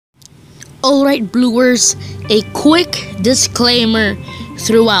Alright, Bluers, a quick disclaimer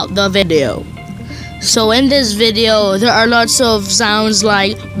throughout the video. So in this video, there are lots of sounds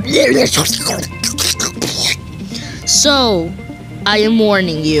like so I am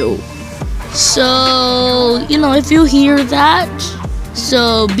warning you. So, if you hear that,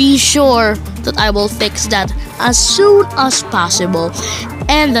 so be sure that I will fix that as soon as possible.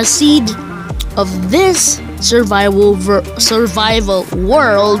 And the seed of this survival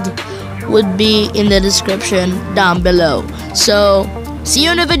world would be in the description down below. So, see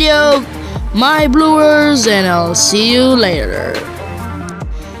you in the video, my Bluers, and I'll see you later.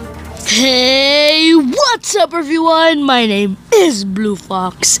 Hey, what's up everyone? My name is Blue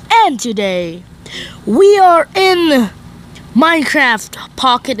Fox, and today we are in Minecraft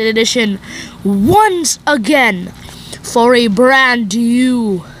Pocket Edition once again for a brand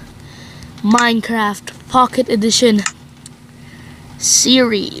new Minecraft Pocket Edition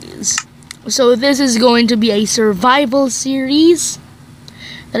series. So this is going to be a survival series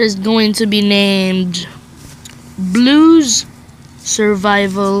that is going to be named Blues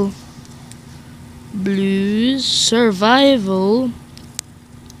Survival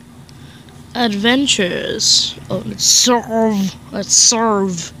Adventures. Oh, let's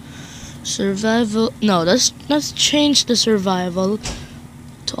serve survival. No, let's change the survival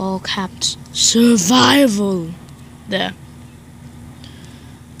to all caps. Survival. There.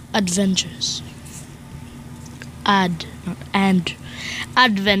 Adventures.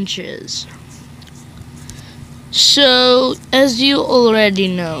 Adventures. So, as you already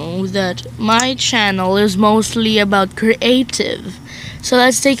know, that my channel is mostly about creative. So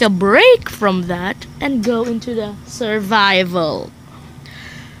let's take a break from that and go into the survival.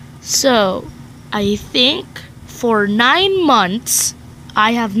 So, I think for 9 months,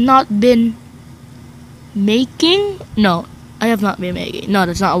 I have not been making. No, I have not been making. No,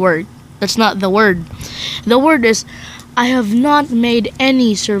 that's not a word. That's not the word. The word is, I have not made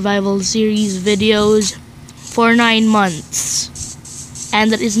any survival series videos for 9 months.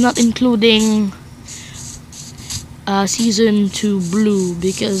 And that is not including Season 2 Blue,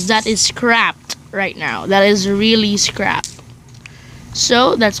 because that is scrapped right now. That is really scrapped.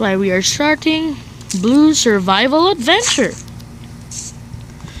 So, that's why we are starting Blue Survival Adventure.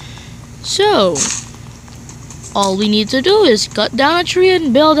 So, all we need to do is cut down a tree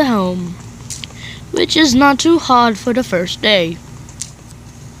and build a home, which is not too hard for the first day.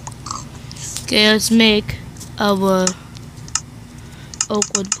 Okay, let's make our oak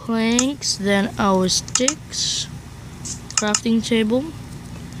wood planks, then our sticks, crafting table.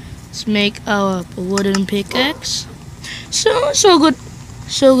 Let's make our wooden pickaxe. So good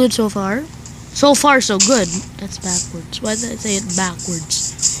so far. So far so good. That's backwards. Why did I say it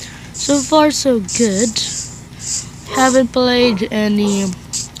backwards? So far so good. Haven't played any.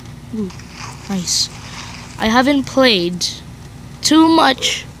 Ooh, nice. I haven't played too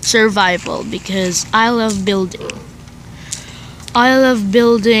much survival because I love building. I love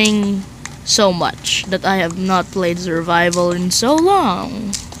building so much that I have not played survival in so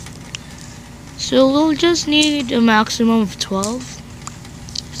long. So we'll just need a maximum of 12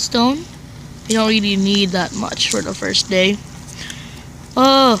 stone. You don't really need that much for the first day.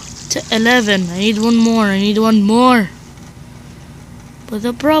 Oh, to 11. I need one more. But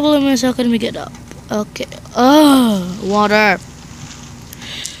the problem is, how can we get up? Okay. Oh, water.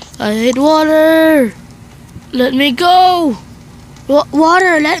 I hate water. Let me go.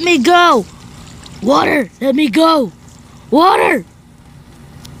 Water, let me go. Water, let me go. Water.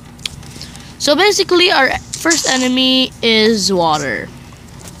 So basically, our first enemy is water.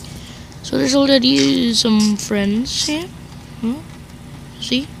 So there's already some friends here.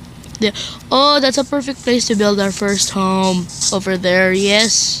 See? There. Oh, that's a perfect place to build our first home. Over there,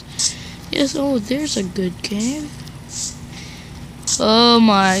 yes. Yes, oh, there's a good cave. Oh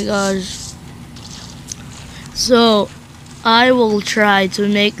my gosh. So, I will try to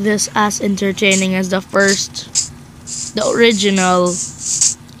make this as entertaining as the original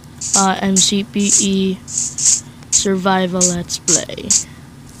MCPE survival let's play.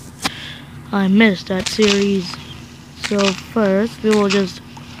 I missed that series. So first, we will just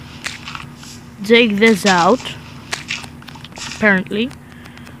dig this out. Apparently,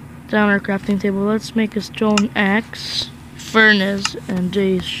 down our crafting table, let's make a stone axe, furnace, and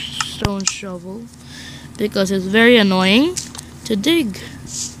a stone shovel, because it's very annoying to dig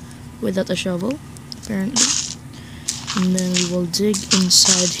without a shovel, apparently. And then we will dig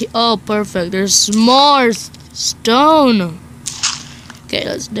inside here. Oh, perfect. There's more stone. Okay,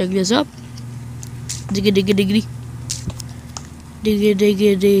 let's dig this up. Dig.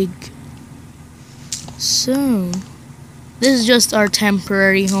 So, this is just our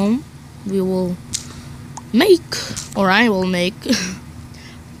temporary home. we will make, or I will make,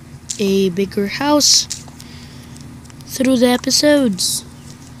 a bigger house through the episodes.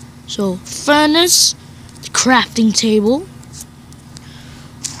 So, furnace, crafting table,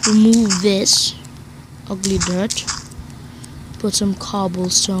 remove this ugly dirt, put some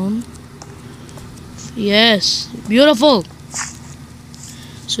cobblestone. Yes, beautiful.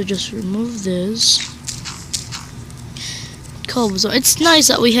 So just remove this cobblestone. It's nice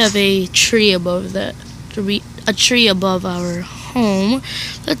that we have a tree above that, a tree above our home.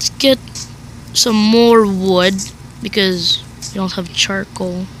 Let's get some more wood because we don't have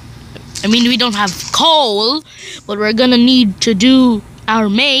charcoal. I mean, we don't have coal, but we're gonna need to do our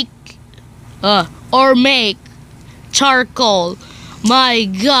make charcoal. My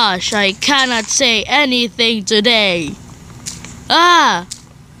gosh, I cannot say anything today.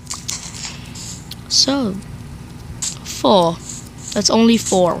 So 4. That's only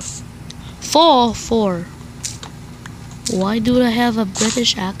 4. 4. Why do I have a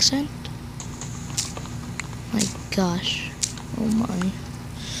British accent? My gosh. Oh my.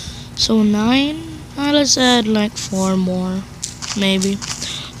 So 9. Let's add like 4 more. Maybe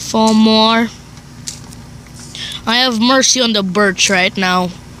 4 more. I have mercy on the birch right now.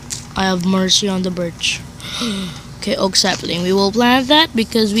 I have mercy on the birch. Okay, oak sapling. We will plant that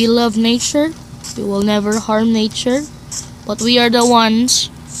because we love nature. We will never harm nature. But we are the ones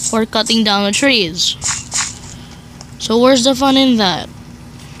who are cutting down the trees. So where's the fun in that?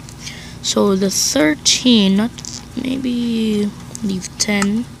 So the 13, not maybe leave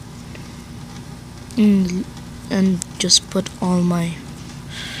 10. And just put all my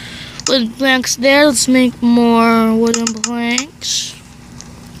wooden planks there. Let's make more wooden planks.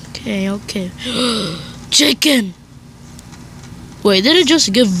 Okay. Chicken! Wait, did I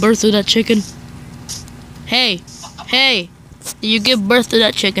just give birth to that chicken? Hey! Did you give birth to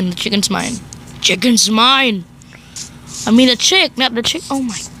that chicken? The chicken's mine. Chicken's mine! I mean the chick, not the chick. Oh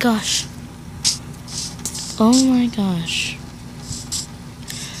my gosh. Oh my gosh.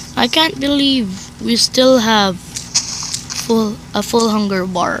 I can't believe we still have a full hunger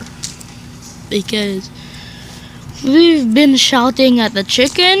bar. Because we've been shouting at the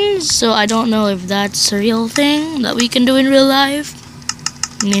chickens, so I don't know if that's a real thing that we can do in real life.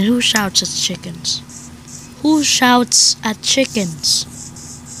 I mean, who shouts at chickens? Who shouts at chickens?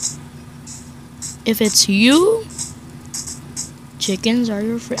 If it's you, chickens are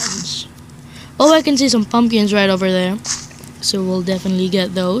your friends. Oh, I can see some pumpkins right over there. So we'll definitely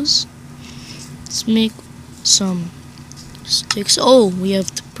get those. Let's make some sticks. Oh, we have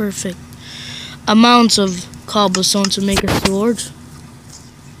the perfect amounts of cobblestone to make a sword.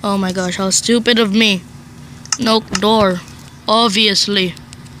 Oh my gosh, how stupid of me. No door, obviously.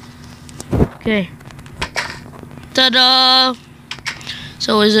 Okay. Ta-da!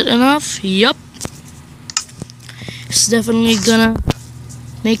 So is it enough? Yup. It's definitely gonna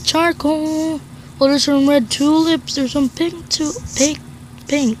make charcoal. Oh, there's some red tulips. There's some pink tulips.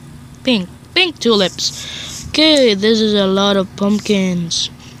 Okay, this is a lot of pumpkins.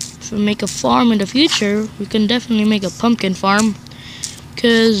 If we make a farm in the future, we can definitely make a pumpkin farm.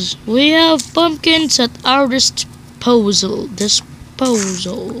 Because we have pumpkins at our disposal.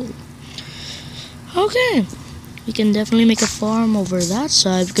 Okay. We can definitely make a farm over that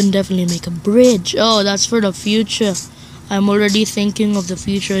side. We can definitely make a bridge. Oh, that's for the future. I'm already thinking of the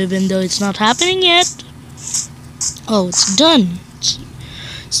future even though it's not happening yet. Oh, it's done.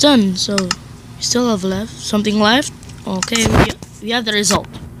 It's done. So, we still have something left. Okay, we have the result.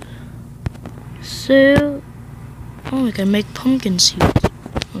 So, oh, we can make pumpkin seeds.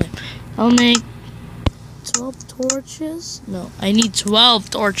 Okay, I'll make 12 torches. No, I need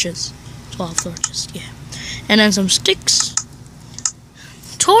 12 torches. 12 torches, yeah. And then some sticks.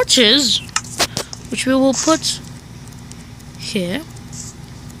 Torches, which we will put here,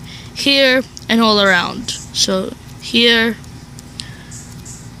 and all around. So here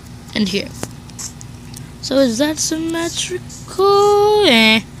and here. So is that symmetrical?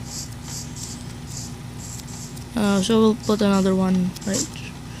 So we'll put another one right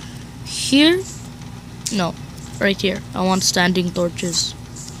here. No, right here. I want standing torches.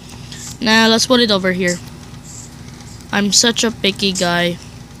 Now let's put it over here. I'm such a picky guy.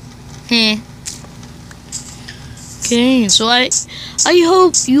 Okay, so I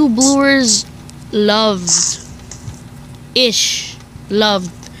hope you Bluers loved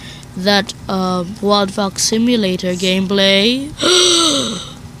that Wild Fox Simulator gameplay.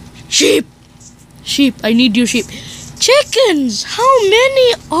 Sheep, I need you, sheep. Chickens, how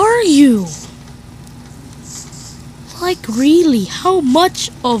many are you? Like really, how much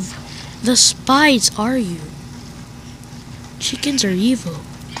of the spies are you? Chickens are evil.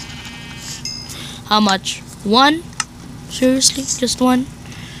 How much? One? Seriously? Just one?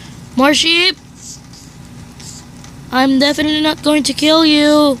 More sheep? I'm definitely not going to kill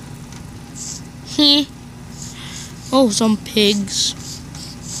you. Heh. Oh, some pigs.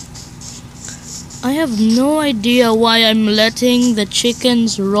 I have no idea why I'm letting the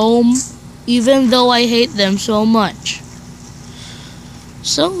chickens roam, even though I hate them so much.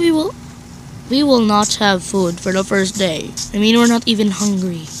 So we will not have food for the first day. I mean, we're not even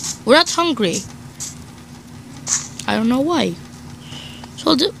hungry. We're not hungry. I don't know why.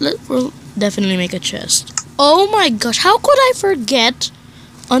 So we'll definitely make a chest. Oh my gosh, how could I forget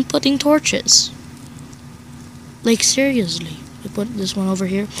on putting torches? Like seriously. We put this one over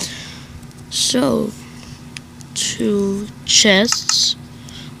here. So 2 chests.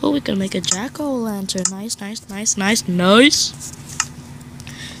 Oh, we can make a jack-o'-lantern. Nice.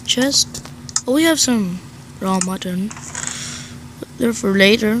 Chest. Oh, we have some raw mutton. They're for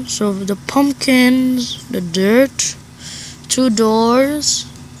later. So the pumpkins, the dirt, 2 doors,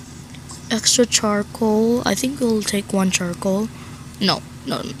 extra charcoal. I think we'll take 1 charcoal. No.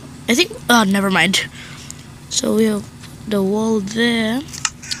 I think, never mind. So we have the wall there.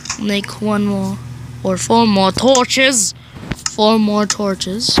 Make 1 more or 4 more torches. 4 more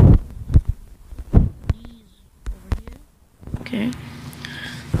torches. Okay.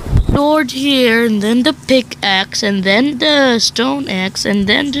 Sword here, and then the pickaxe, and then the stone axe, and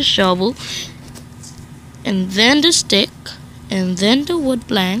then the shovel, and then the stick, and then the wood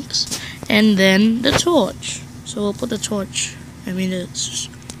planks, and then the torch. So we'll put the torch. I mean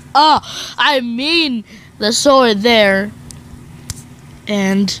the sword there,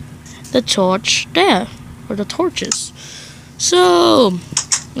 and the torch there, or the torches. So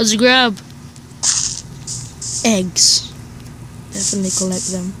let's grab eggs. Definitely collect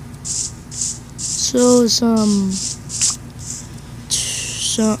them. So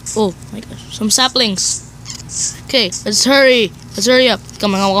oh my gosh, some saplings. Okay, let's hurry up.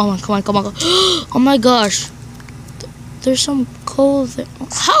 Come on. Oh my gosh, there's some coal there.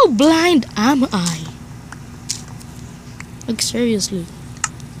 How blind am I? Like seriously.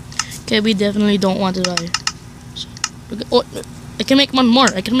 Okay, we definitely don't want to die. So, okay. Oh, I can make 1 more.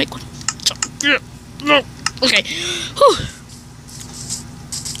 I can make 1. Okay. Whew.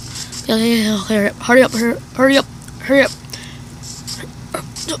 Okay, hurry up.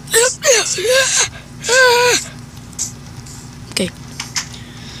 Okay.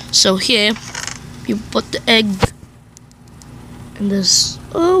 So here, you put the egg in this.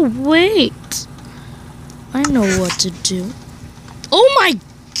 Oh wait, I know what to do. Oh my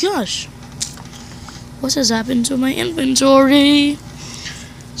gosh, what has happened to my inventory?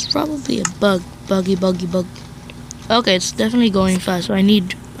 It's probably a buggy bug. Okay, it's definitely going fast. So I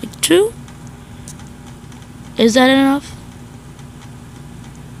need like 2. Is that enough?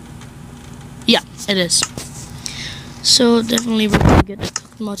 Yeah, it is. So definitely we're gonna get the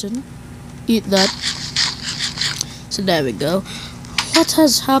cooked mutton. Eat that. So there we go. What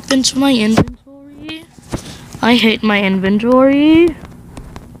has happened to my inventory? I hate my inventory.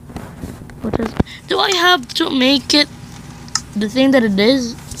 Do I have to make it the thing that it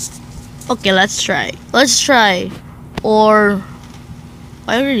is? Okay, let's try. Or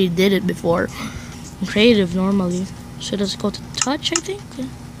I already did it before. I'm creative normally. So let's go to touch, I think.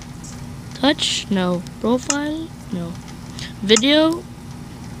 Touch? No. Profile? No. Video?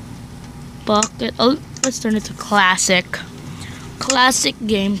 Pocket? Oh, let's turn it to classic. Classic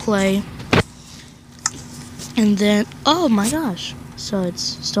gameplay. And then, oh my gosh. So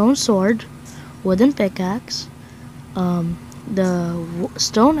it's stone sword, wooden pickaxe, the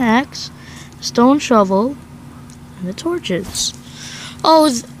stone axe, stone shovel, and the torches. Oh,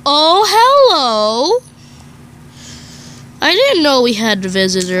 hello! I didn't know we had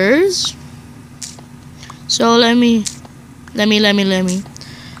visitors. So let me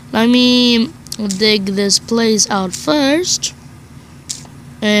dig this place out first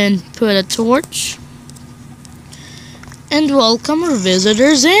and put a torch and welcome our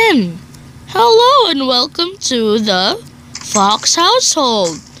visitors in. Hello and welcome to the Fox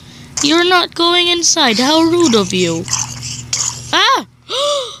household. You're not going inside. How rude of you. Ah!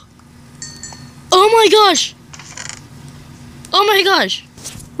 Oh my gosh! Oh my gosh!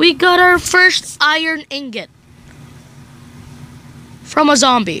 We got our first iron ingot from a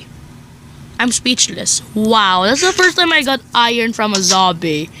zombie. I'm speechless. Wow, that's the first time I got iron from a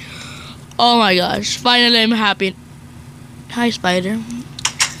zombie. Oh my gosh, finally I'm happy. Hi, spider.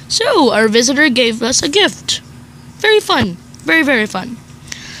 So, our visitor gave us a gift. Very fun. Very, very fun.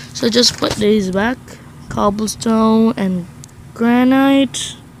 So just put these back. Cobblestone and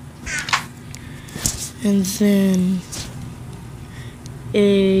granite. And then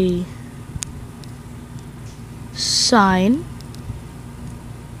a sign.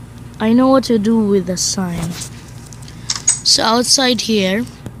 I know what to do with the sign. So outside here,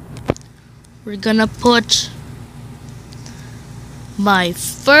 we're gonna put my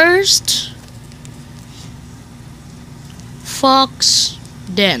first fox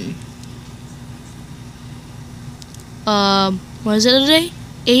den. What is it today?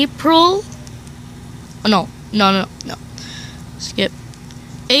 April? Oh, no. Skip.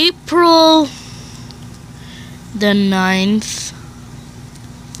 April the 9th,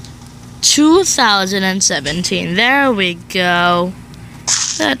 2017. There we go.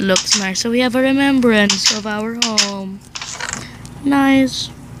 That looks nice. So we have a remembrance of our home. Nice.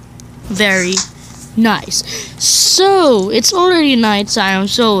 Very nice. So it's already nighttime,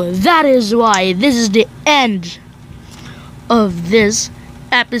 so that is why this is the end of this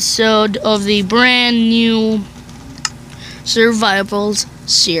episode of the brand new survivals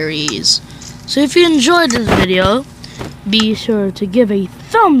series. So if you enjoyed this video, be sure to give a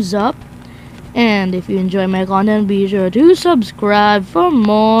thumbs up, and if you enjoy my content, be sure to subscribe for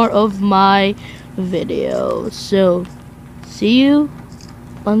more of my videos. So see you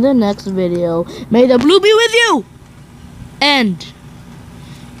on the next video. May the blue be with you, and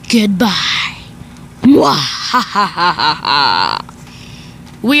goodbye.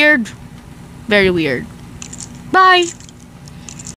 Weird. Very weird. Bye.